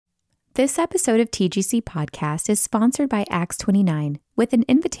This episode of TGC Podcast is sponsored by Acts 29 with an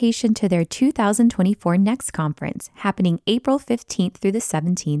invitation to their 2024 Next Conference happening April 15th through the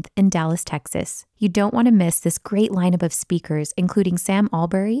 17th in Dallas, Texas. You don't want to miss this great lineup of speakers, including Sam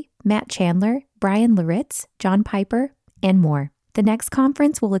Albury, Matt Chandler, Brian Laritz, John Piper, and more. The Next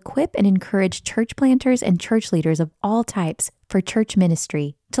Conference will equip and encourage church planters and church leaders of all types for church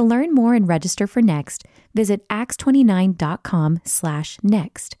ministry. To learn more and register for Next, visit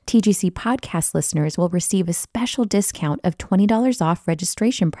acts29.com/next. TGC podcast listeners will receive a special discount of $20 off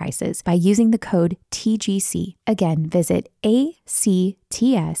registration prices by using the code TGC. Again, visit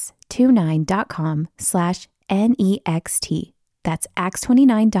acts29.com/next. That's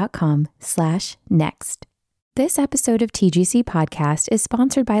acts29.com/next. This episode of TGC Podcast is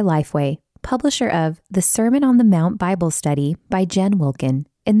sponsored by Lifeway, publisher of The Sermon on the Mount Bible Study by Jen Wilkin.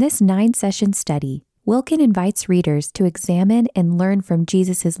 In this 9-session study, Wilkin invites readers to examine and learn from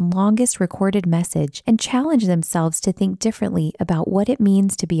Jesus' longest recorded message and challenge themselves to think differently about what it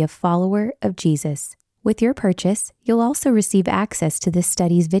means to be a follower of Jesus. With your purchase, you'll also receive access to this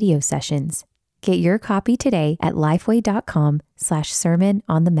study's video sessions. Get your copy today at lifeway.com/Sermon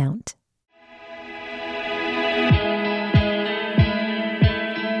on the Mount.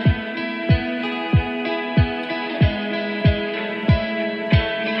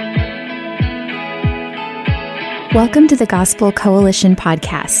 Welcome to the Gospel Coalition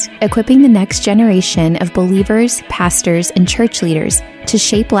podcast, equipping the next generation of believers, pastors, and church leaders to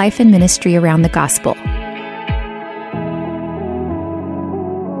shape life and ministry around the gospel.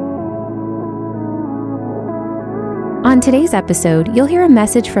 On today's episode, you'll hear a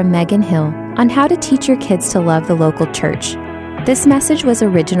message from Megan Hill on how to teach your kids to love the local church. This message was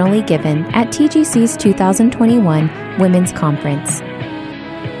originally given at TGC's 2021 Women's Conference.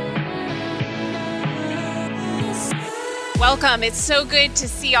 Welcome. It's so good to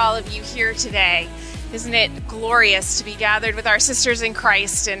see all of you here today. Isn't it glorious to be gathered with our sisters in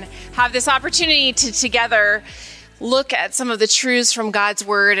Christ and have this opportunity to together look at some of the truths from God's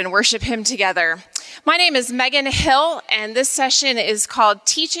Word and worship Him together. My name is Megan Hill, and this session is called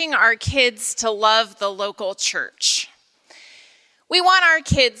Teaching Our Kids to Love the Local Church. We want our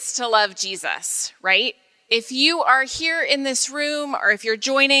kids to love Jesus, right? If you are here in this room or if you're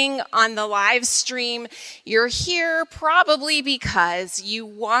joining on the live stream, you're here probably because you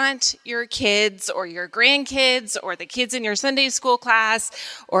want your kids or your grandkids or the kids in your Sunday school class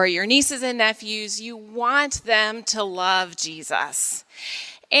or your nieces and nephews, you want them to love Jesus.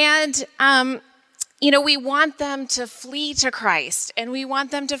 And, we want them to flee to Christ and we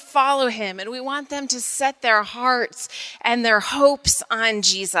want them to follow Him and we want them to set their hearts and their hopes on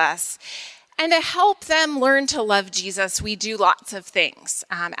Jesus. And to help them learn to love Jesus, we do lots of things.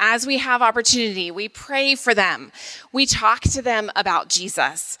 As we have opportunity, we pray for them. We talk to them about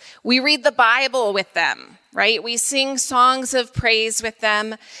Jesus. We read the Bible with them, right? We sing songs of praise with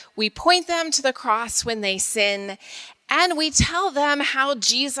them. We point them to the cross when they sin. And we tell them how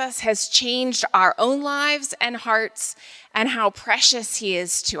Jesus has changed our own lives and hearts and how precious He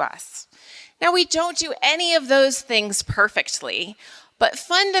is to us. Now, we don't do any of those things perfectly, but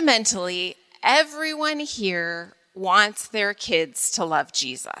fundamentally, everyone here wants their kids to love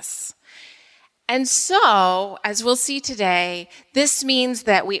Jesus. And so, as we'll see today, this means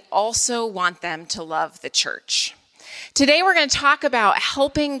that we also want them to love the church. Today, we're going to talk about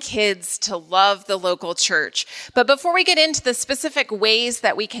helping kids to love the local church. But before we get into the specific ways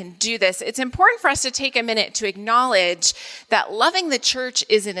that we can do this, it's important for us to take a minute to acknowledge that loving the church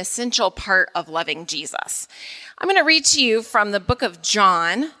is an essential part of loving Jesus. I'm going to read to you from the book of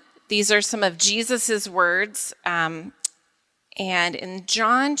John. These are some of Jesus's words. And in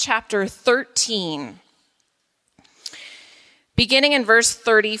John chapter 13, beginning in verse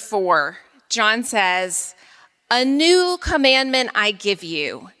 34, John says, "A new commandment I give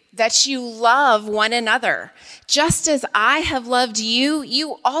you, that you love one another. Just as I have loved you,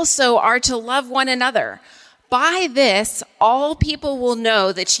 you also are to love one another. By this, all people will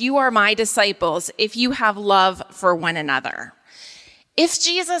know that you are my disciples if you have love for one another." If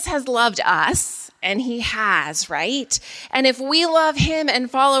Jesus has loved us, and He has, right? And if we love Him and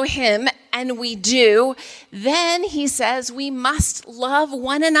follow Him, and we do, then He says we must love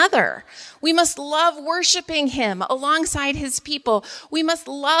one another. We must love worshiping Him alongside His people. We must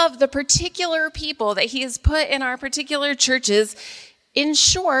love the particular people that He has put in our particular churches. In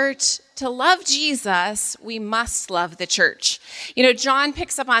short, to love Jesus, we must love the church. John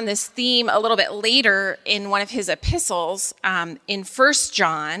picks up on this theme a little bit later in one of his epistles in 1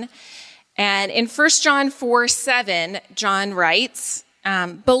 John. And in 1 John 4:7, John writes,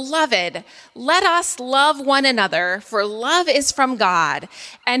 Beloved, let us love one another, for love is from God,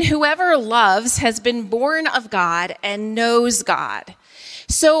 and whoever loves has been born of God and knows God.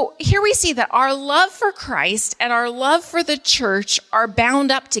 So here we see that our love for Christ and our love for the church are bound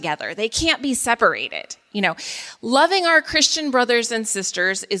up together. They can't be separated. Loving our Christian brothers and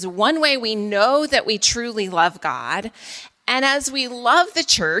sisters is one way we know that we truly love God. And as we love the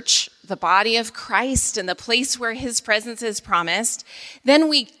church, the body of Christ and the place where his presence is promised, then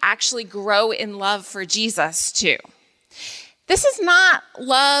we actually grow in love for Jesus too. This is not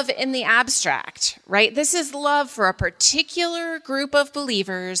love in the abstract, right? This is love for a particular group of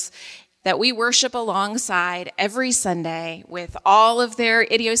believers that we worship alongside every Sunday with all of their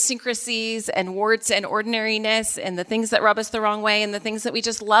idiosyncrasies and warts and ordinariness and the things that rub us the wrong way and the things that we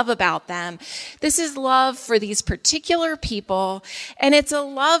just love about them. This is love for these particular people, and it's a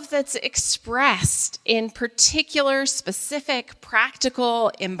love that's expressed in particular, specific,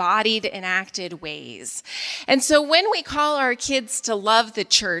 practical, embodied, enacted ways. And so when we call our kids to love the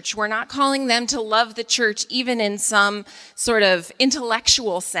church, we're not calling them to love the church even in some sort of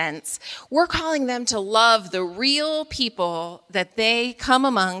intellectual sense. We're calling them to love the real people that they come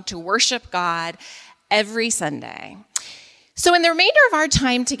among to worship God every Sunday. So in the remainder of our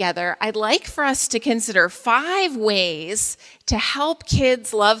time together, I'd like for us to consider 5 ways to help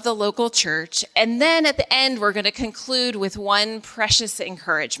kids love the local church. And then at the end, we're going to conclude with one precious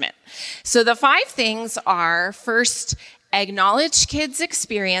encouragement. So the 5 things are, first, acknowledge kids'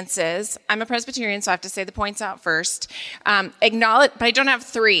 experiences. I'm a Presbyterian, so I have to say the points out first. Acknowledge, but I don't have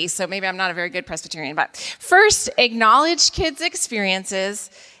 3, so maybe I'm not a very good Presbyterian. But first, acknowledge kids' experiences.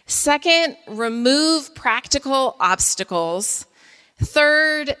 Second, remove practical obstacles.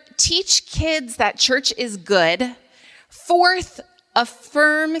 Third, teach kids that church is good. Fourth,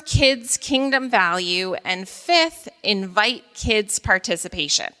 affirm kids' kingdom value. And fifth, invite kids'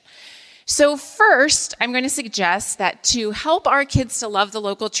 participation. So first, I'm going to suggest that to help our kids to love the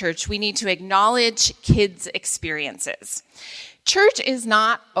local church, we need to acknowledge kids' experiences. Church is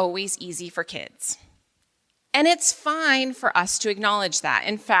not always easy for kids. And it's fine for us to acknowledge that.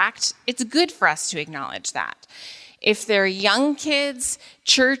 In fact, it's good for us to acknowledge that. If they're young kids,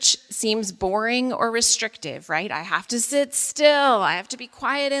 church seems boring or restrictive, right? I have to sit still. I have to be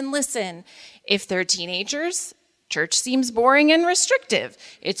quiet and listen. If they're teenagers, church seems boring and restrictive.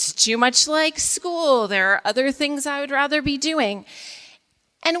 It's too much like school. There are other things I would rather be doing.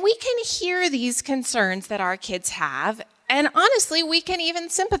 And we can hear these concerns that our kids have. And honestly, we can even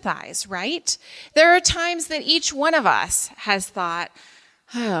sympathize, right? There are times that each one of us has thought,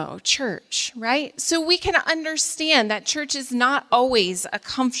 oh, church, right? So we can understand that church is not always a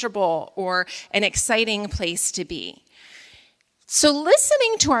comfortable or an exciting place to be. So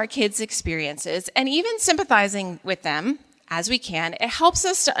listening to our kids' experiences and even sympathizing with them as we can, it helps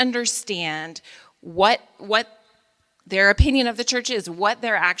us to understand what their opinion of the church is, what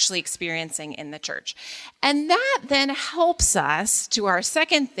they're actually experiencing in the church. And that then helps us to our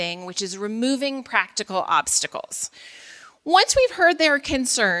second thing, which is removing practical obstacles. Once we've heard their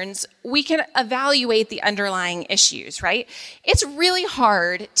concerns, we can evaluate the underlying issues, right? It's really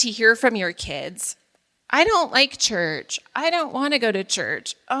hard to hear from your kids, I don't like church. I don't want to go to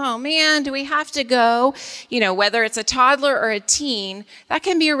church. Oh man, do we have to go? Whether it's a toddler or a teen, that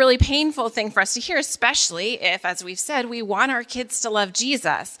can be a really painful thing for us to hear, especially if, as we've said, we want our kids to love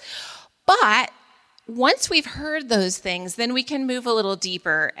Jesus. But once we've heard those things, then we can move a little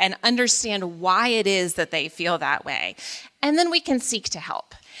deeper and understand why it is that they feel that way. And then we can seek to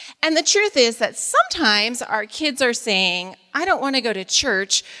help. And the truth is that sometimes our kids are saying, I don't want to go to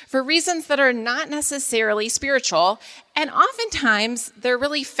church for reasons that are not necessarily spiritual. And oftentimes they're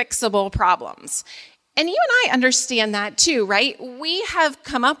really fixable problems. And you and I understand that too, right? We have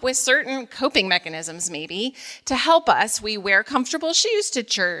come up with certain coping mechanisms maybe to help us. We wear comfortable shoes to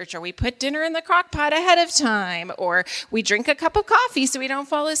church, or we put dinner in the crock pot ahead of time, or we drink a cup of coffee so we don't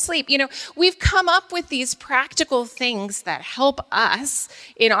fall asleep. We've come up with these practical things that help us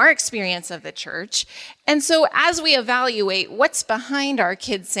in our experience of the church. And so as we evaluate what's behind our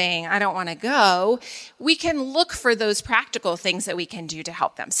kids saying, I don't want to go, we can look for those practical things that we can do to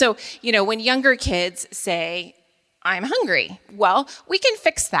help them. So, when younger kids say, I'm hungry, well, we can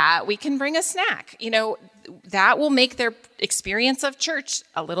fix that. We can bring a snack. That will make their experience of church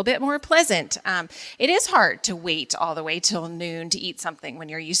a little bit more pleasant. It is hard to wait all the way till noon to eat something when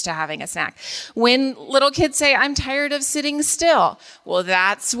you're used to having a snack. When little kids say, I'm tired of sitting still, well,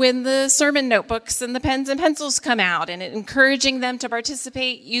 that's when the sermon notebooks and the pens and pencils come out, and encouraging them to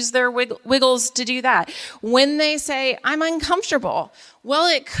participate, use their wiggles to do that. When they say, I'm uncomfortable, well,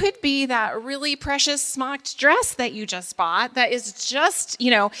 it could be that really precious smocked dress that you just bought that is just,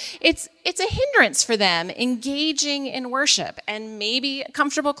 it's a hindrance for them engaging in worship, and maybe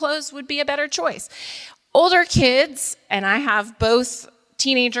comfortable clothes would be a better choice. Older kids, and I have both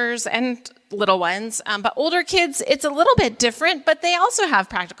teenagers and little ones, but older kids, it's a little bit different, but they also have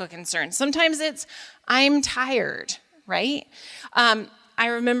practical concerns. Sometimes it's, I'm tired, right? I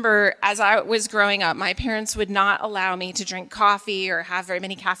remember as I was growing up, my parents would not allow me to drink coffee or have very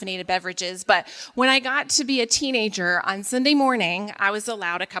many caffeinated beverages. But when I got to be a teenager on Sunday morning, I was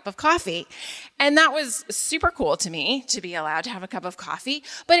allowed a cup of coffee. And that was super cool to me to be allowed to have a cup of coffee.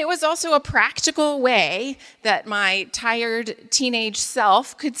 But it was also a practical way that my tired teenage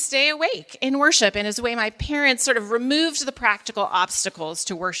self could stay awake in worship. And as a way my parents sort of removed the practical obstacles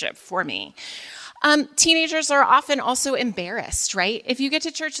to worship for me. Teenagers are often also embarrassed, right? If you get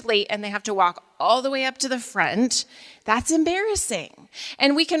to church late and they have to walk all the way up to the front, that's embarrassing.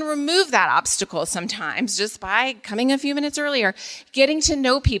 And we can remove that obstacle sometimes just by coming a few minutes earlier, getting to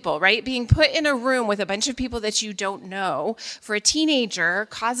know people, right? Being put in a room with a bunch of people that you don't know for a teenager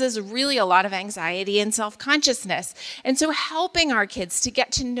causes really a lot of anxiety and self-consciousness. And so helping our kids to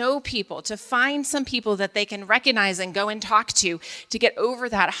get to know people, to find some people that they can recognize and go and talk to get over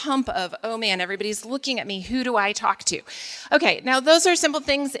that hump of, oh man, everybody's looking at me, who do I talk to? Okay, now those are simple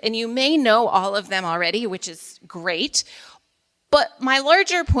things, and you may know all of them already, which is great. But my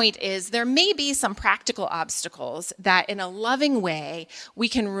larger point is there may be some practical obstacles that in a loving way we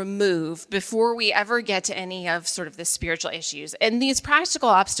can remove before we ever get to any of sort of the spiritual issues. And these practical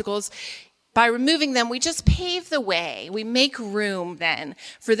obstacles, by removing them, we just pave the way. We make room then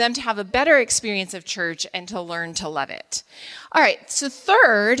for them to have a better experience of church and to learn to love it. All right, so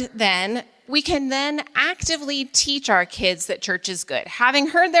third then, we can then actively teach our kids that church is good. Having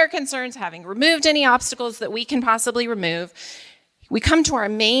heard their concerns, having removed any obstacles that we can possibly remove, we come to our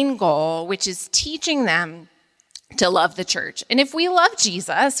main goal, which is teaching them to love the church. And if we love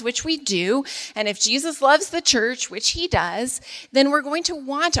Jesus, which we do, and if Jesus loves the church, which he does, then we're going to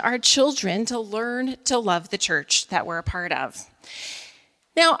want our children to learn to love the church that we're a part of.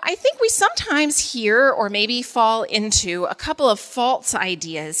 Now, I think we sometimes hear or maybe fall into a couple of false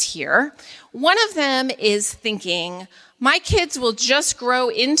ideas here. One of them is thinking, my kids will just grow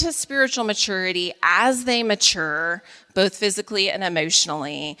into spiritual maturity as they mature, both physically and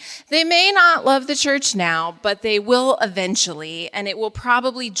emotionally. They may not love the church now, but they will eventually, and it will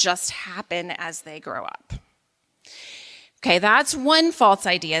probably just happen as they grow up. Okay, that's one false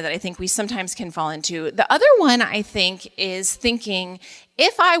idea that I think we sometimes can fall into. The other one, I think, is thinking,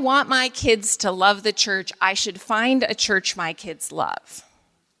 if I want my kids to love the church, I should find a church my kids love.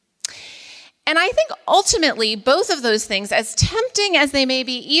 And I think ultimately, both of those things, as tempting as they may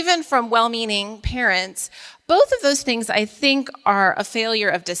be, even from well-meaning parents, both of those things, I think, are a failure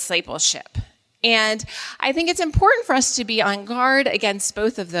of discipleship. And I think it's important for us to be on guard against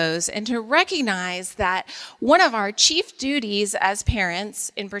both of those and to recognize that one of our chief duties as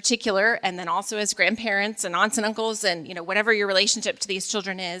parents in particular, and then also as grandparents and aunts and uncles and, whatever your relationship to these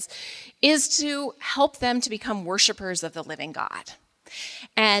children is to help them to become worshipers of the living God.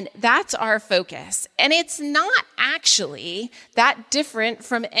 And that's our focus. And it's not actually that different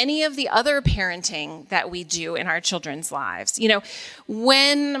from any of the other parenting that we do in our children's lives.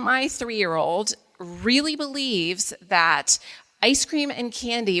 When my 3-year-old really believes that ice cream and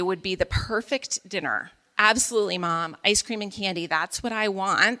candy would be the perfect dinner, absolutely, Mom, ice cream and candy, that's what I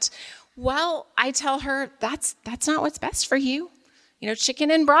want. Well, I tell her that's not what's best for you. Chicken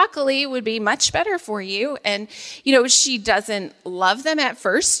and broccoli would be much better for you. And, she doesn't love them at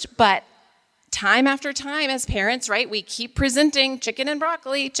first, but time after time as parents, right, we keep presenting chicken and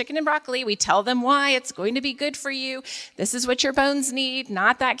broccoli. We tell them why it's going to be good for you. This is what your bones need,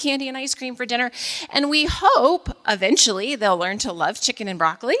 not that candy and ice cream for dinner. And we hope eventually they'll learn to love chicken and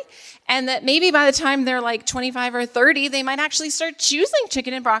broccoli. And that maybe by the time they're like 25 or 30, they might actually start choosing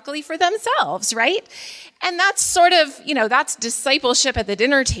chicken and broccoli for themselves, right? And that's sort of, that's discipleship at the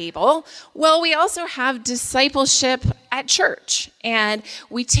dinner table. Well, we also have discipleship at church. And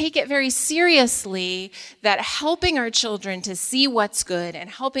we take it very seriously that helping our children to see what's good and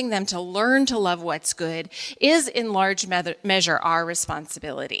helping them to learn to love what's good is in large measure our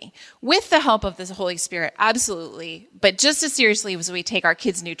responsibility. With the help of the Holy Spirit, absolutely. But just as seriously as we take our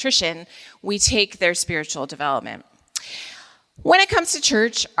kids' nutrition, we take their spiritual development. When it comes to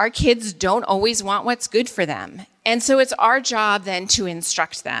church, our kids don't always want what's good for them. And so it's our job then to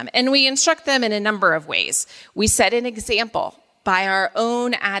instruct them. And we instruct them in a number of ways. We set an example by our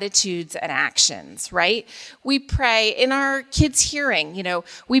own attitudes and actions, right? We pray in our kids' hearing,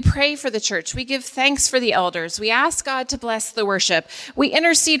 we pray for the church. We give thanks for the elders. We ask God to bless the worship. We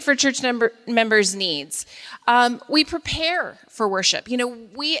intercede for church members' needs. We prepare for worship.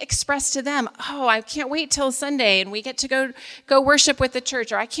 We express to them, I can't wait till Sunday and we get to go worship with the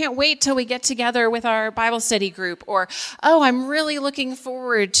church, or I can't wait till we get together with our Bible study group, or, I'm really looking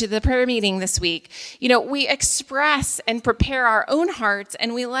forward to the prayer meeting this week. We express and prepare our own hearts,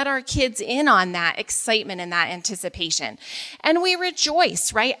 and we let our kids in on that excitement and that anticipation. And we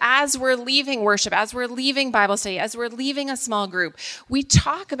rejoice, right? As we're leaving worship, as we're leaving Bible study, as we're leaving a small group, we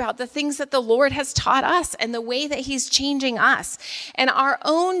talk about the things that the Lord has taught us and the way that he's changing us. And our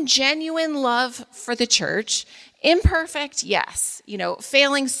own genuine love for the church, imperfect, yes.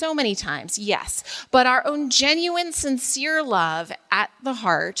 Failing so many times, yes. But our own genuine, sincere love at the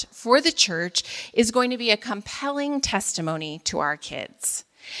heart for the church is going to be a compelling testimony to our kids.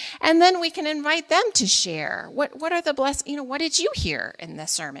 And then we can invite them to share. What are the blessings? What did you hear in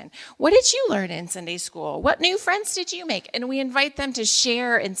this sermon? What did you learn in Sunday school? What new friends did you make? And we invite them to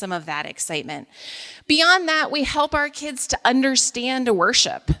share in some of that excitement. Beyond that, we help our kids to understand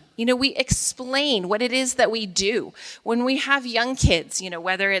worship. We explain what it is that we do. When we have young kids,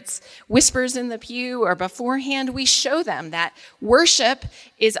 whether it's whispers in the pew or beforehand, we show them that worship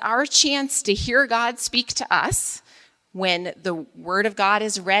is our chance to hear God speak to us. When the word of God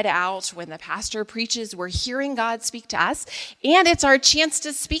is read out, when the pastor preaches, we're hearing God speak to us, and it's our chance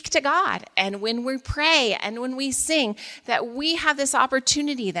to speak to God. And when we pray and when we sing, that we have this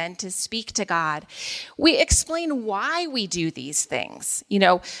opportunity then to speak to God. We explain why we do these things.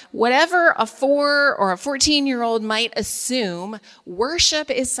 Whatever a 4 or a 14-year-old might assume,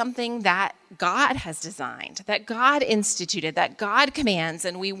 worship is something that God has designed, that God instituted, that God commands,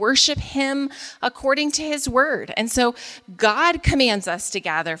 and we worship him according to his word. And so God commands us to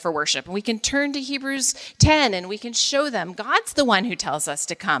gather for worship. And we can turn to Hebrews 10 and we can show them God's the one who tells us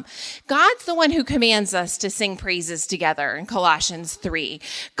to come. God's the one who commands us to sing praises together in Colossians 3.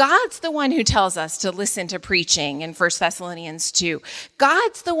 God's the one who tells us to listen to preaching in 1 Thessalonians 2.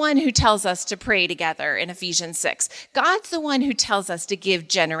 God's the one who tells us to pray together in Ephesians 6. God's the one who tells us to give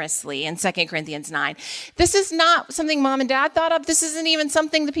generously in 2 Corinthians 9. This is not something mom and dad thought up. This isn't even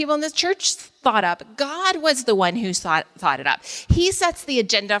something the people in this church thought up. God was the one who thought it up. He sets the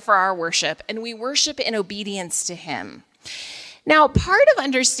agenda for our worship, and we worship in obedience to him. Now, part of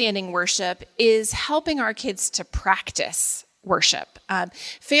understanding worship is helping our kids to practice worship.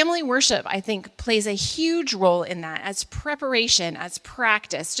 Family worship, I think, plays a huge role in that as preparation, as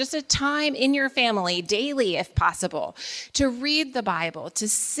practice, just a time in your family daily, if possible, to read the Bible, to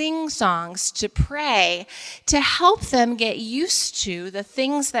sing songs, to pray, to help them get used to the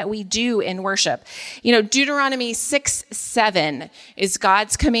things that we do in worship. Deuteronomy 6:7 is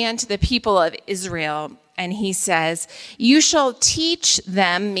God's command to the people of Israel. And he says, you shall teach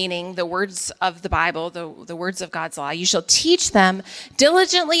them, meaning the words of the Bible, the words of God's law, you shall teach them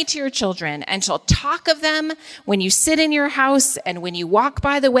diligently to your children and shall talk of them when you sit in your house and when you walk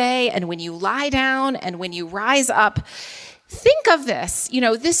by the way and when you lie down and when you rise up. Think of this.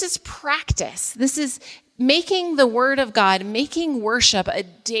 This is practice. This is making the word of God, making worship a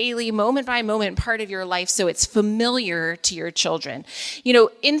daily, moment by moment part of your life so it's familiar to your children.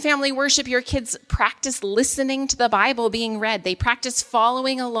 In family worship, your kids practice listening to the Bible being read. They practice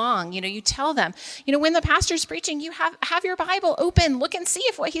following along. You tell them, when the pastor's preaching, you have your Bible open, look and see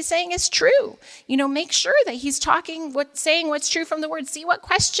if what he's saying is true. Make sure that he's saying what's true from the word. See what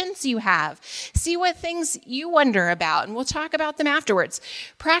questions you have. See what things you wonder about, and we'll talk about them afterwards.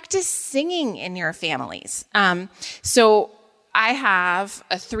 Practice singing in your families. So I have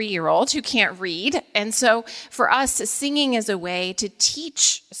a 3-year-old who can't read. And so for us, singing is a way to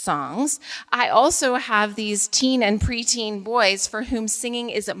teach songs. I also have these teen and preteen boys for whom singing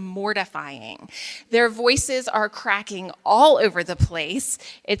is mortifying. Their voices are cracking all over the place.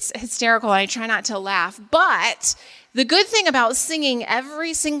 It's hysterical. I try not to laugh, but the good thing about singing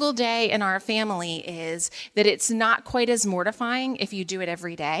every single day in our family is that it's not quite as mortifying if you do it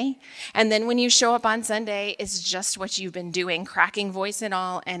every day. And then when you show up on Sunday, it's just what you've been doing, cracking voice and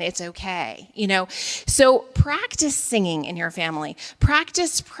all, and it's okay, So practice singing in your family.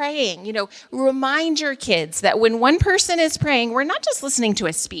 Practice praying, remind your kids that when one person is praying, we're not just listening to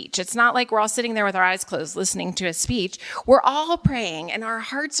a speech. It's not like we're all sitting there with our eyes closed listening to a speech. We're all praying, and our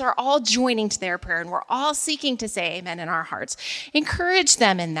hearts are all joining to their prayer, and we're all seeking to say amen in our hearts. Encourage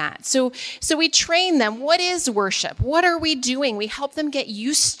them in that. So we train them. What is worship? What are we doing? We help them get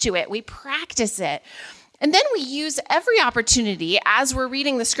used to it. We practice it. And then we use every opportunity, as we're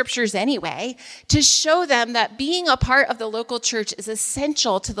reading the scriptures anyway, to show them that being a part of the local church is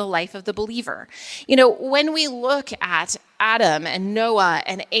essential to the life of the believer. You know, when we look at Adam and Noah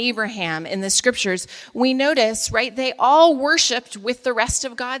and Abraham in the scriptures, we notice, right, they all worshiped with the rest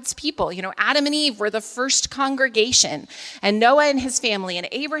of God's people. You know, Adam and Eve were the first congregation, and Noah and his family and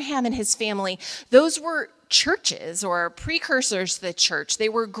Abraham and his family, those were churches or precursors to the church. They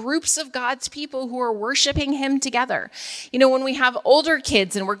were groups of God's people who are worshiping him together. You know, when we have older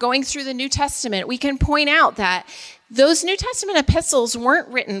kids and we're going through the New Testament, we can point out that those New Testament epistles weren't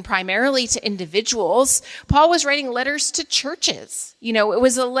written primarily to individuals. Paul was writing letters to churches. You know, it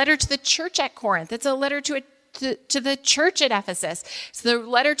was a letter to the church at Corinth. It's a letter to the church at Ephesus. It's the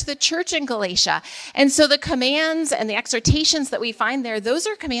letter to the church in Galatia. And so the commands and the exhortations that we find there, those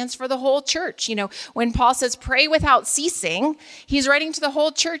are commands for the whole church. You know, when Paul says pray without ceasing, he's writing to the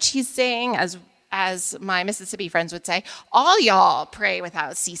whole church. He's saying, as my Mississippi friends would say, all y'all pray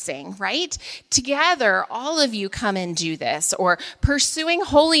without ceasing, right? Together, all of you come and do this. Or pursuing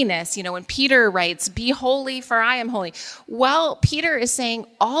holiness, you know, when Peter writes, be holy for I am holy. Well, Peter is saying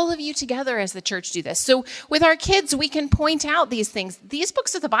all of you together as the church do this. So with our kids, we can point out these things. These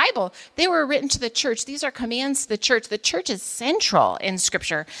books of the Bible, they were written to the church. These are commands to the church. The church is central in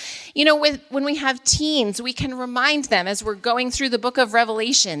Scripture. You know, when we have teens, we can remind them as we're going through the book of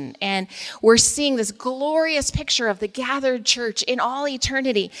Revelation and we're seeing this glorious picture of the gathered church in all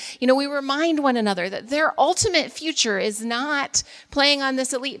eternity. You know, we remind one another that their ultimate future is not playing on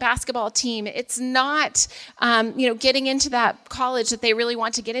this elite basketball team. It's not, getting into that college that they really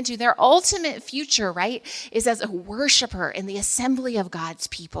want to get into. Their ultimate future, right, is as a worshiper in the assembly of God's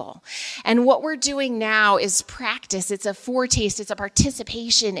people. And what we're doing now is practice. It's a foretaste. It's a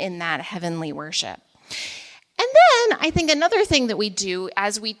participation in that heavenly worship. And then I think another thing that we do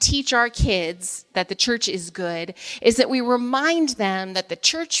as we teach our kids that the church is good is that we remind them that the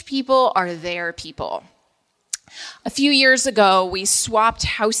church people are their people. A few years ago, we swapped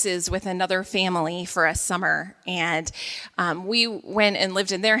houses with another family for a summer, and we went and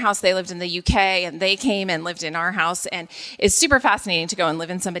lived in their house. They lived in the UK, and they came and lived in our house, and it's super fascinating to go and live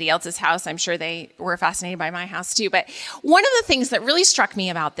in somebody else's house. I'm sure they were fascinated by my house too, but one of the things that really struck me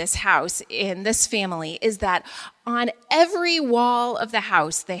about this house in this family is that on every wall of the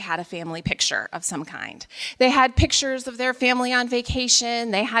house, they had a family picture of some kind. They had pictures of their family on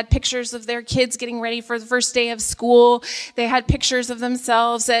vacation. They had pictures of their kids getting ready for the first day of school. They had pictures of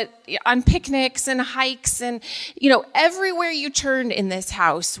themselves on picnics and hikes. And, you know, everywhere you turned in this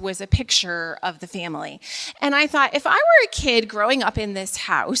house was a picture of the family. And I thought, if I were a kid growing up in this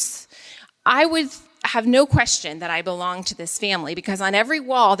house, I would have no question that I belonged to this family, because on every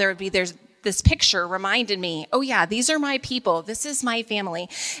wall there's this picture reminded me, oh yeah, these are my people. This is my family.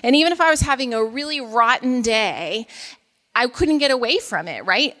 And even if I was having a really rotten day, I couldn't get away from it,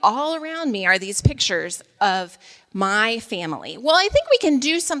 right? All around me are these pictures of my family. Well, I think we can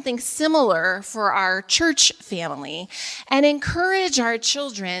do something similar for our church family and encourage our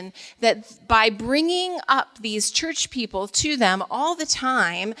children that by bringing up these church people to them all the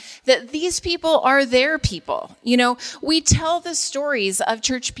time, that these people are their people. You know, we tell the stories of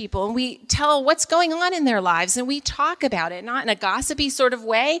church people and we tell what's going on in their lives and we talk about it, not in a gossipy sort of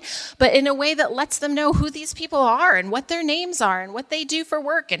way, but in a way that lets them know who these people are and what their names are and what they do for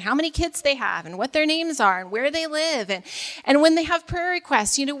work and how many kids they have and what their names are and where they live. And when they have prayer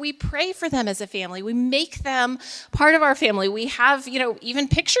requests, you know, we pray for them as a family. We make them part of our family. We have, you know, even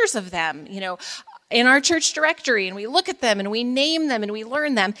pictures of them, you know, in our church directory, and we look at them and we name them and we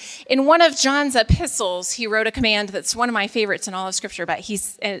learn them. In one of John's epistles, he wrote a command that's one of my favorites in all of Scripture, but he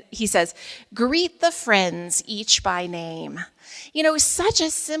says, greet the friends each by name. You know, such a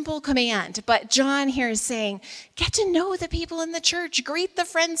simple command, but John here is saying, get to know the people in the church, greet the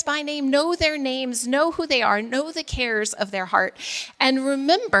friends by name, know their names, know who they are, know the cares of their heart, and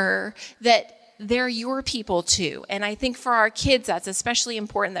remember that they're your people too. And I think for our kids, that's especially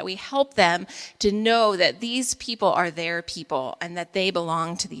important that we help them to know that these people are their people and that they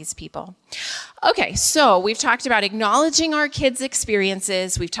belong to these people. Okay, so we've talked about acknowledging our kids'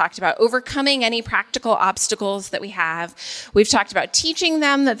 experiences. We've talked about overcoming any practical obstacles that we have. We've talked about teaching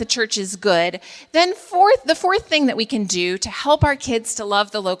them that the church is good. Then the fourth thing that we can do to help our kids to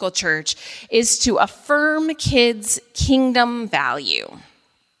love the local church is to affirm kids' kingdom value.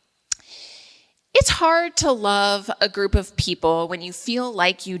 It's hard to love a group of people when you feel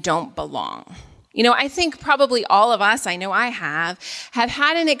like you don't belong. You know, I think probably all of us, I know I have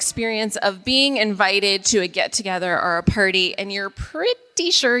had an experience of being invited to a get-together or a party, and you're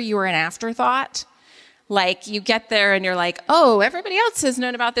pretty sure you were an afterthought. Like, you get there and you're like, oh, everybody else has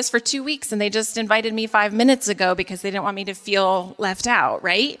known about this for 2 weeks, and they just invited me 5 minutes ago because they didn't want me to feel left out,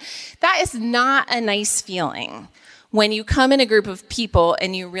 right? That is not a nice feeling when you come in a group of people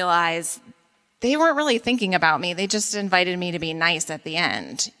and you realize they weren't really thinking about me. They just invited me to be nice at the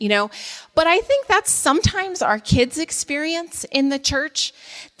end, you know? But I think that's sometimes our kids' experience in the church,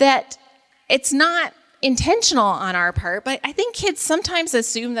 that it's not intentional on our part, but I think kids sometimes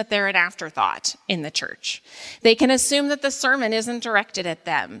assume that they're an afterthought in the church. They can assume that the sermon isn't directed at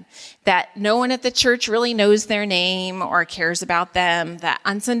them, that no one at the church really knows their name or cares about them, that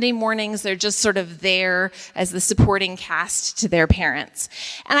on Sunday mornings they're just sort of there as the supporting cast to their parents.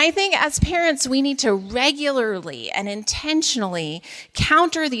 And I think as parents, we need to regularly and intentionally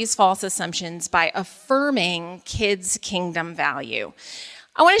counter these false assumptions by affirming kids' kingdom value.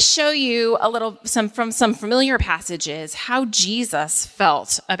 I want to show you from some familiar passages how Jesus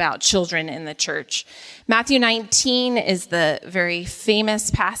felt about children in the church. Matthew 19 is the very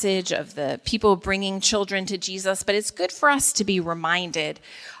famous passage of the people bringing children to Jesus, but it's good for us to be reminded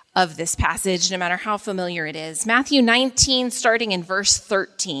of this passage, no matter how familiar it is. Matthew 19, starting in verse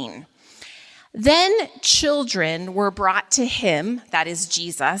 13. Then children were brought to him, that is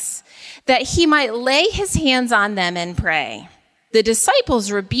Jesus, that he might lay his hands on them and pray. The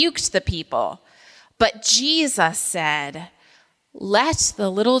disciples rebuked the people, but Jesus said, "Let the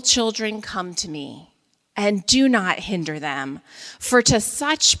little children come to me, and do not hinder them, for to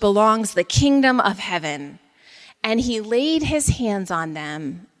such belongs the kingdom of heaven." And he laid his hands on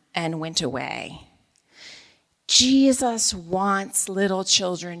them and went away. Jesus wants little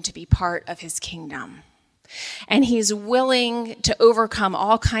children to be part of his kingdom. And he's willing to overcome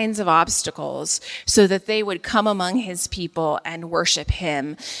all kinds of obstacles so that they would come among his people and worship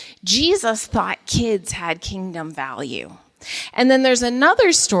him. Jesus thought kids had kingdom value. And then there's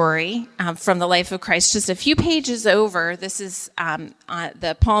another story from the life of Christ, just a few pages over. This is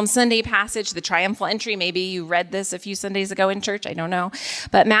the Palm Sunday passage, the triumphal entry. Maybe you read this a few Sundays ago in church, I don't know.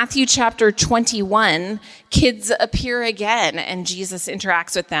 But Matthew chapter 21, kids appear again and Jesus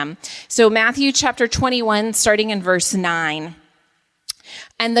interacts with them. So Matthew chapter 21, starting in verse 9.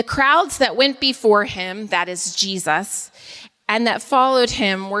 And the crowds that went before him, that is Jesus, and that followed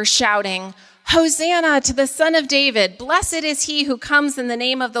him were shouting, "Hosanna to the Son of David. Blessed is he who comes in the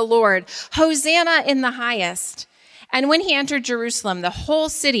name of the Lord. Hosanna in the highest." And when he entered Jerusalem, the whole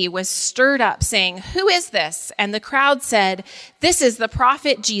city was stirred up, saying, "Who is this?" And the crowd said, "This is the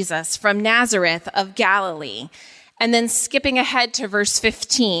prophet Jesus from Nazareth of Galilee." And then skipping ahead to verse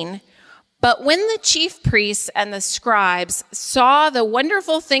 15, "But when the chief priests and the scribes saw the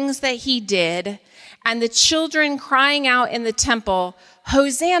wonderful things that he did, and the children crying out in the temple,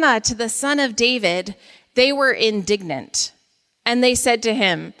 'Hosanna to the Son of David,' they were indignant. And they said to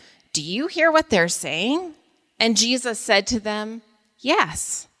him, 'Do you hear what they're saying?' And Jesus said to them,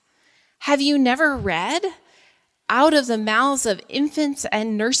 'Yes. Have you never read? Out of the mouths of infants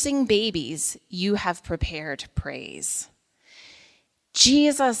and nursing babies, you have prepared praise.'"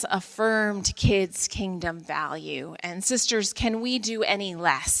 Jesus affirmed kids' kingdom value. And sisters, can we do any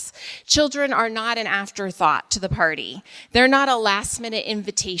less? Children are not an afterthought to the party. They're not a last-minute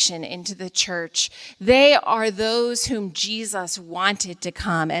invitation into the church. They are those whom Jesus wanted to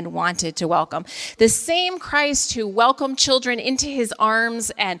come and wanted to welcome. The same Christ who welcomed children into his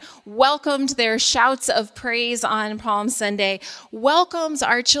arms and welcomed their shouts of praise on Palm Sunday welcomes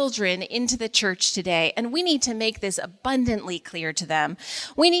our children into the church today. And we need to make this abundantly clear to them.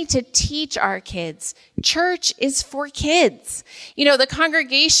 We need to teach our kids. Church is for kids. You know, the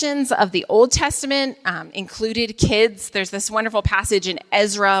congregations of the Old Testament included kids. There's this wonderful passage in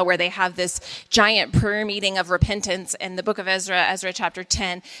Ezra where they have this giant prayer meeting of repentance. And the book of Ezra chapter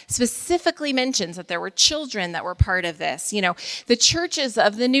 10, specifically mentions that there were children that were part of this. You know, the churches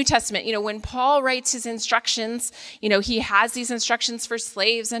of the New Testament, you know, when Paul writes his instructions, you know, he has these instructions for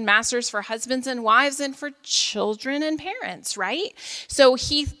slaves and masters, for husbands and wives, and for children and parents, right? So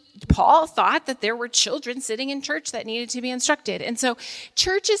Paul thought that there were children sitting in church that needed to be instructed. And so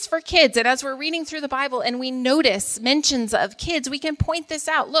church is for kids. And as we're reading through the Bible and we notice mentions of kids, we can point this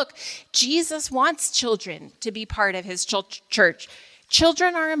out. Look, Jesus wants children to be part of his church.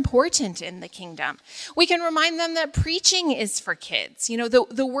 Children are important in the kingdom. We can remind them that preaching is for kids. You know,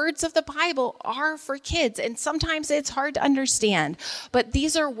 the words of the Bible are for kids, and sometimes it's hard to understand, but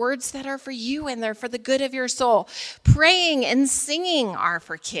these are words that are for you and they're for the good of your soul. Praying and singing are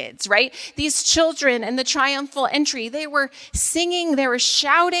for kids, right? These children in the triumphal entry, they were singing, they were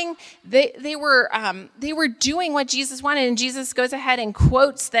shouting, they were doing what Jesus wanted, and Jesus goes ahead and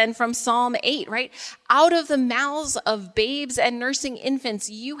quotes then from Psalm 8, right? Out of the mouths of babes and nursing infants,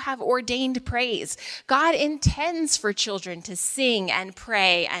 you have ordained praise. God intends for children to sing and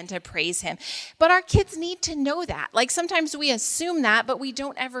pray and to praise him. But our kids need to know that. Like sometimes we assume that, but we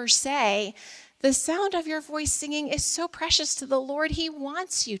don't ever say, the sound of your voice singing is so precious to the Lord. He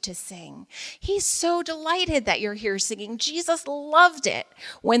wants you to sing. He's so delighted that you're here singing. Jesus loved it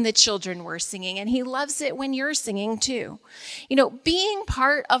when the children were singing, and he loves it when you're singing too. You know, being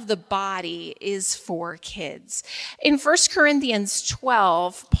part of the body is for kids. In 1 Corinthians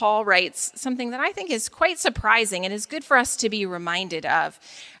 12, Paul writes something that I think is quite surprising and is good for us to be reminded of.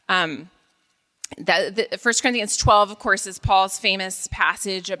 1 Corinthians 12, of course, is Paul's famous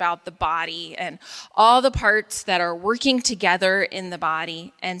passage about the body and all the parts that are working together in the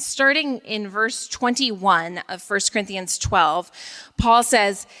body. And starting in verse 21 of 1 Corinthians 12, Paul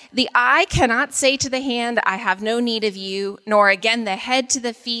says, the eye cannot say to the hand, I have no need of you, nor again the head to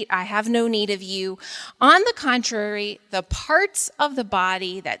the feet, I have no need of you. On the contrary, the parts of the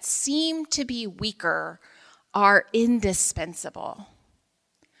body that seem to be weaker are indispensable.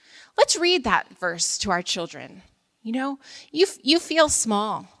 Let's read that verse to our children. You know, you feel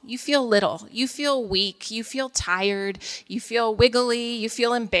small, you feel little, you feel weak, you feel tired, you feel wiggly, you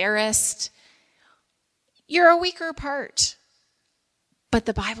feel embarrassed. You're a weaker part, but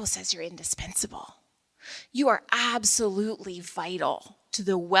the Bible says you're indispensable. You are absolutely vital to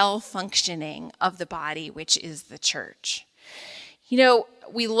the well-functioning of the body, which is the church. You know,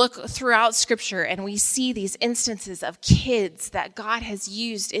 we look throughout Scripture and we see these instances of kids that God has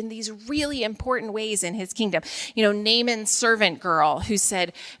used in these really important ways in his kingdom. You know, Naaman's servant girl who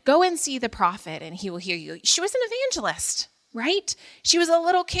said, go and see the prophet and he will hear you. She was an evangelist, right? She was a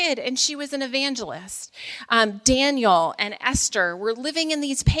little kid and she was an evangelist. Daniel and Esther were living in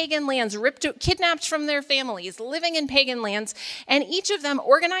these pagan lands, kidnapped from their families, living in pagan lands, and each of them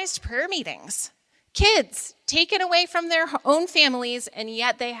organized prayer meetings. Kids taken away from their own families, and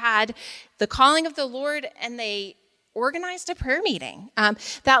yet they had the calling of the Lord, and they organized a prayer meeting.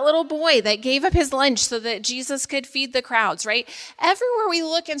 That little boy that gave up his lunch so that Jesus could feed the crowds, right? Everywhere we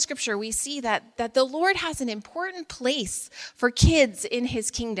look in Scripture, we see that the Lord has an important place for kids in his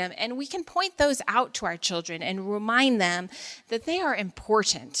kingdom, and we can point those out to our children and remind them that they are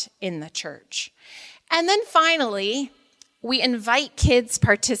important in the church. And then finally, we invite kids'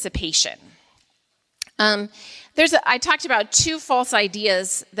 participation. I talked about two false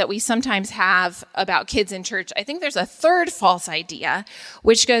ideas that we sometimes have about kids in church. I think there's a third false idea,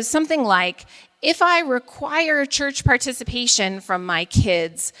 which goes something like, if I require church participation from my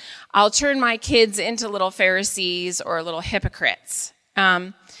kids, I'll turn my kids into little Pharisees or little hypocrites.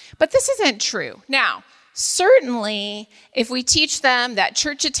 But this isn't true. Now, certainly, if we teach them that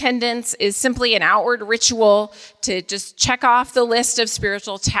church attendance is simply an outward ritual to just check off the list of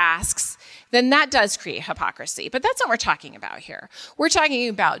spiritual tasks, then that does create hypocrisy. But that's not what we're talking about here. We're talking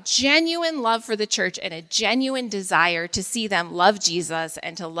about genuine love for the church and a genuine desire to see them love Jesus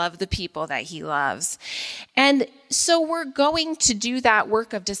and to love the people that he loves. And so we're going to do that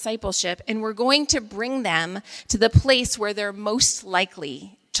work of discipleship, and we're going to bring them to the place where they're most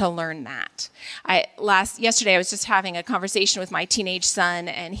likely to learn that. Yesterday I was just having a conversation with my teenage son,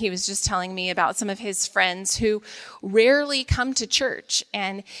 and he was just telling me about some of his friends who rarely come to church.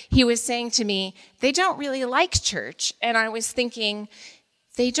 And he was saying to me, they don't really like church. And I was thinking,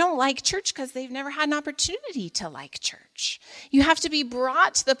 they don't like church because they've never had an opportunity to like church. You have to be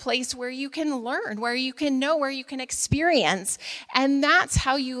brought to the place where you can learn, where you can know, where you can experience, and that's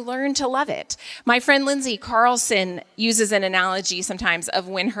how you learn to love it. My friend Lindsay Carlson uses an analogy sometimes of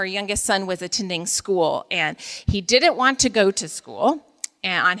when her youngest son was attending school, and he didn't want to go to school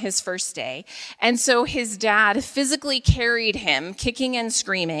on his first day. And so his dad physically carried him, kicking and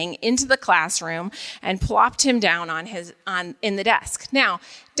screaming, into the classroom and plopped him down in the desk. Now,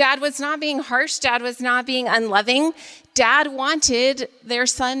 Dad was not being harsh. Dad was not being unloving. Dad wanted their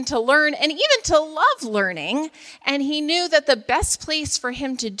son to learn and even to love learning. And he knew that the best place for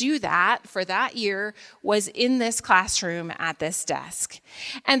him to do that for that year was in this classroom at this desk.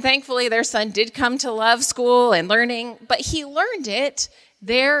 And thankfully, their son did come to love school and learning, but he learned it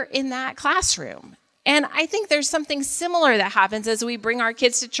there in that classroom. And I think there's something similar that happens as we bring our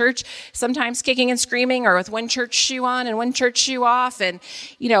kids to church, sometimes kicking and screaming, or with one church shoe on and one church shoe off, and,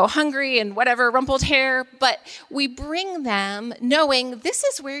 hungry and whatever, rumpled hair. But we bring them knowing this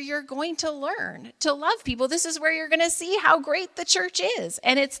is where you're going to learn to love people. This is where you're going to see how great the church is.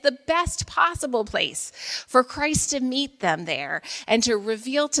 And it's the best possible place for Christ to meet them there and to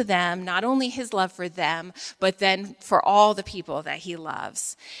reveal to them not only his love for them, but then for all the people that he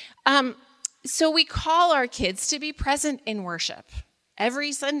loves. So we call our kids to be present in worship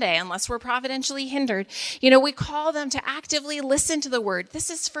every Sunday, unless we're providentially hindered. We call them to actively listen to the word. This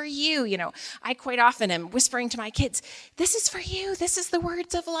is for you. I quite often am whispering to my kids, this is for you. This is the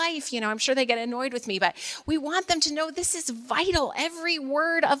words of life. I'm sure they get annoyed with me, but we want them to know this is vital. Every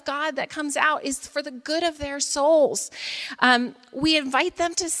word of God that comes out is for the good of their souls. We invite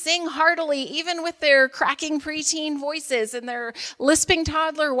them to sing heartily, even with their cracking preteen voices and their lisping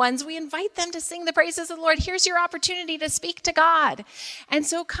toddler ones. We invite them to sing the praises of the Lord. Here's your opportunity to speak to God. And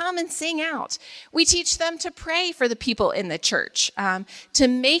so come and sing out. We teach them to pray for the people in the church, to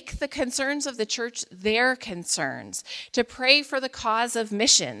make the concerns of the church their concerns, to pray for the cause of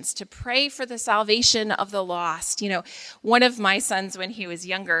missions, to pray for the salvation of the lost. One of my sons, when he was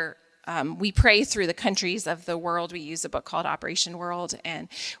younger, we pray through the countries of the world. We use a book called Operation World, and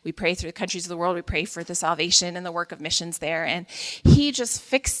we pray through the countries of the world. We pray for the salvation and the work of missions there. And he just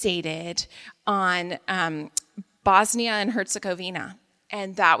fixated on Bosnia and Herzegovina.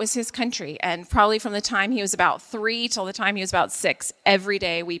 And that was his country. And probably from the time he was about 3 till the time he was about 6, every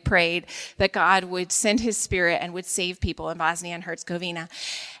day we prayed that God would send his spirit and would save people in Bosnia and Herzegovina.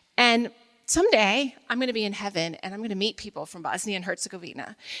 And someday I'm going to be in heaven and I'm going to meet people from Bosnia and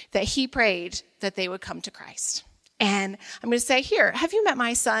Herzegovina that he prayed that they would come to Christ. And I'm going to say, here, have you met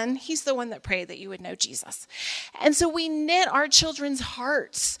my son? He's the one that prayed that you would know Jesus. And so we knit our children's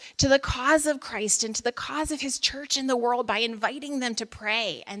hearts to the cause of Christ and to the cause of his church in the world by inviting them to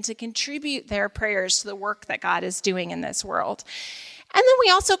pray and to contribute their prayers to the work that God is doing in this world. And then we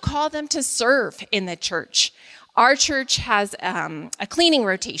also call them to serve in the church. Our church has a cleaning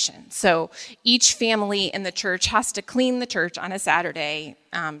rotation. So each family in the church has to clean the church on a Saturday,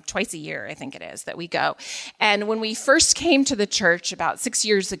 twice a year, I think it is, that we go. And when we first came to the church about 6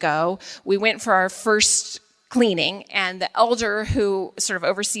 years ago, we went for our first cleaning, and the elder who sort of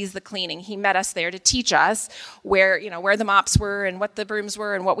oversees the cleaning, he met us there to teach us where the mops were and what the brooms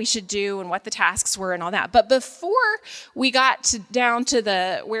were and what we should do and what the tasks were and all that. But before we got down to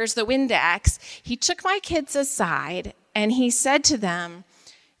the where's the Windex, he took my kids aside and he said to them,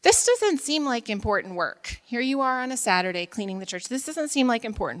 this doesn't seem like important work. Here you are on a Saturday cleaning the church. This doesn't seem like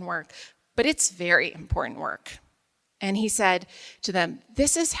important work, but it's very important work. And he said to them,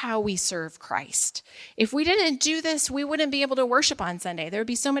 this is how we serve Christ. If we didn't do this, we wouldn't be able to worship on Sunday. There would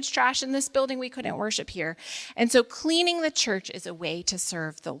be so much trash in this building, we couldn't worship here. And so cleaning the church is a way to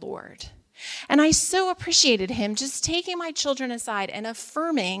serve the Lord. And I so appreciated him just taking my children aside and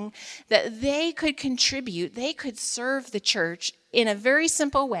affirming that they could contribute, they could serve the church in a very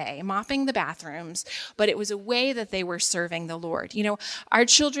simple way, mopping the bathrooms, but it was a way that they were serving the Lord. Our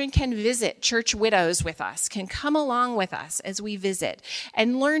children can visit church widows with us, can come along with us as we visit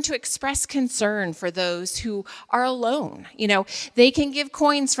and learn to express concern for those who are alone. They can give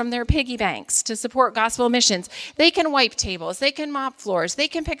coins from their piggy banks to support gospel missions. They can wipe tables, they can mop floors, they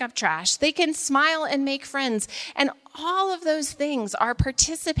can pick up trash, they can smile and make friends. And all of those things are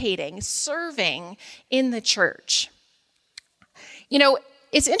participating, serving in the church.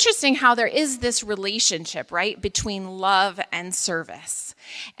 It's interesting how there is this relationship, right, between love and service.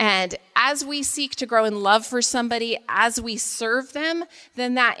 And as we seek to grow in love for somebody, as we serve them,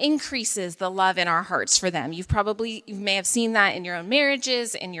 then that increases the love in our hearts for them. You may have seen that in your own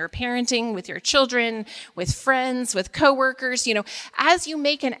marriages, in your parenting, with your children, with friends, with coworkers. As you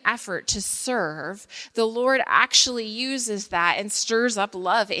make an effort to serve, the Lord actually uses that and stirs up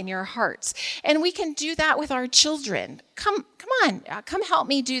love in your hearts. And we can do that with our children. Come on, come help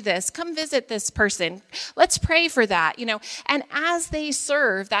me do this. Come visit this person. Let's pray for that, And as they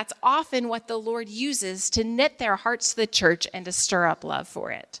serve, that's often what the Lord uses to knit their hearts to the church and to stir up love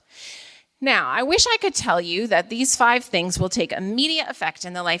for it. Now, I wish I could tell you that these 5 things will take immediate effect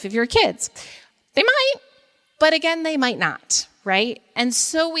in the life of your kids. They might, but again, they might not. Right? And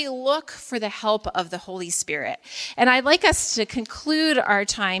so we look for the help of the Holy Spirit. And I'd like us to conclude our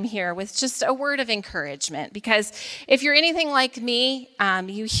time here with just a word of encouragement, because if you're anything like me,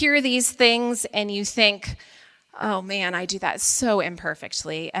 you hear these things and you think, oh man, I do that so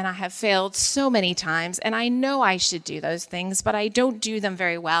imperfectly, and I have failed so many times, and I know I should do those things, but I don't do them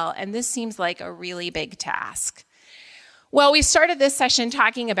very well, and this seems like a really big task. Well, we started this session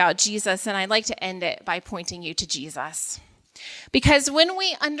talking about Jesus, and I'd like to end it by pointing you to Jesus. Because when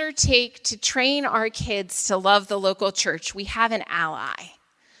we undertake to train our kids to love the local church, we have an ally,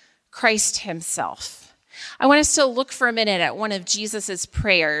 Christ himself. I want us to look for a minute at one of Jesus's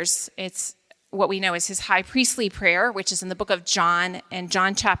prayers. It's what we know as his high priestly prayer, which is in the book of John and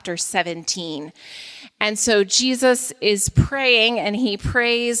John chapter 17. And so Jesus is praying, and he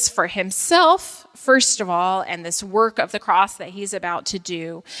prays for himself, first of all, and this work of the cross that he's about to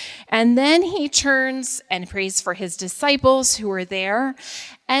do. And then he turns and prays for his disciples who are there.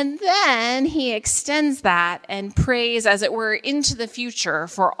 And then he extends that and prays, as it were, into the future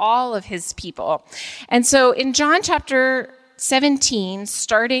for all of his people. And so in John chapter 17,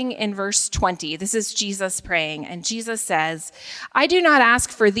 starting in verse 20, this is Jesus praying, and Jesus says, I do not ask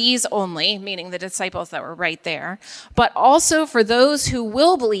for these only, meaning the disciples that were right there, but also for those who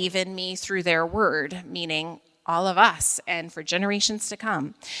will believe in me through their word, meaning all of us and for generations to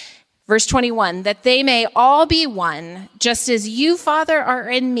come. Verse 21, that they may all be one, just as you, Father, are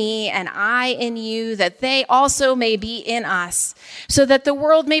in me and I in you, that they also may be in us, so that the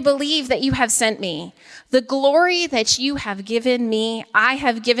world may believe that you have sent me. The glory that you have given me, I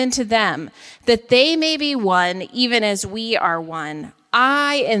have given to them, that they may be one, even as we are one.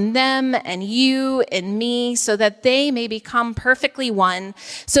 I in them and you in me, so that they may become perfectly one,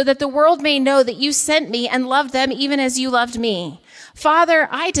 so that the world may know that you sent me and loved them even as you loved me. Father,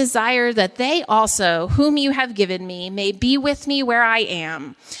 I desire that they also, whom you have given me, may be with me where I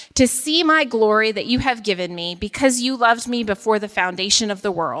am, to see my glory that you have given me, because you loved me before the foundation of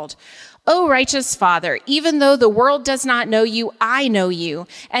the world. O righteous Father, even though the world does not know you, I know you,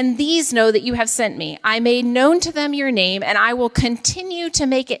 and these know that you have sent me. I made known to them your name, and I will continue to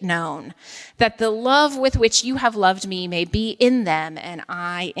make it known, that the love with which you have loved me may be in them, and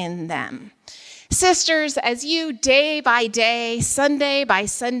I in them. Sisters, as you day by day, Sunday by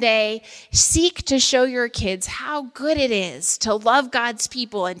Sunday, seek to show your kids how good it is to love God's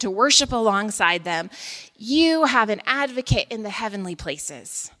people and to worship alongside them, you have an advocate in the heavenly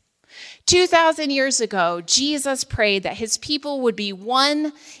places. 2,000 years ago, Jesus prayed that his people would be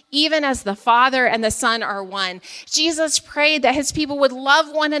one, even as the Father and the Son are one. Jesus prayed that his people would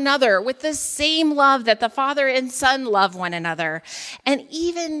love one another with the same love that the Father and Son love one another. And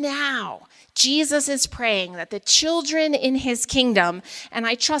even now, Jesus is praying that the children in his kingdom, and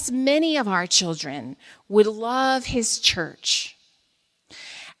I trust many of our children, would love his church.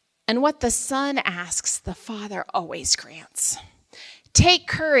 And what the Son asks, the Father always grants. Take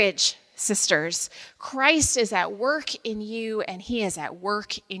courage, sisters. Christ is at work in you, and he is at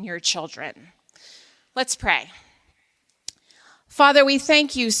work in your children. Let's pray. Father, we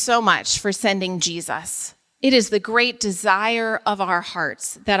thank you so much for sending Jesus. It is the great desire of our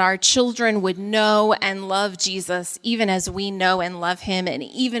hearts that our children would know and love Jesus, even as we know and love him, and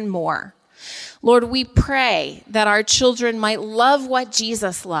even more. Lord, we pray that our children might love what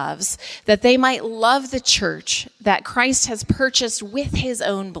Jesus loves, that they might love the church that Christ has purchased with his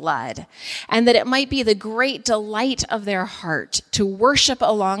own blood, and that it might be the great delight of their heart to worship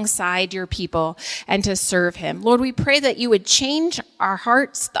alongside your people and to serve him. Lord, we pray that you would change our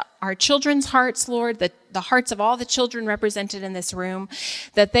hearts, our children's hearts, Lord, the hearts of all the children represented in this room,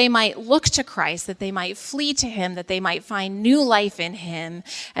 that they might look to Christ, that they might flee to him, that they might find new life in him,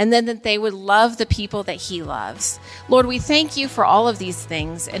 and then that they would love the people that he loves. Lord, we thank you for all of these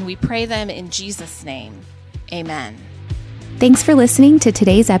things, and we pray them in Jesus' name. Amen. Thanks for listening to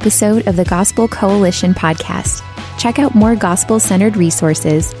today's episode of the Gospel Coalition podcast. Check out more gospel-centered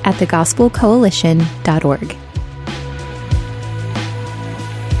resources at thegospelcoalition.org.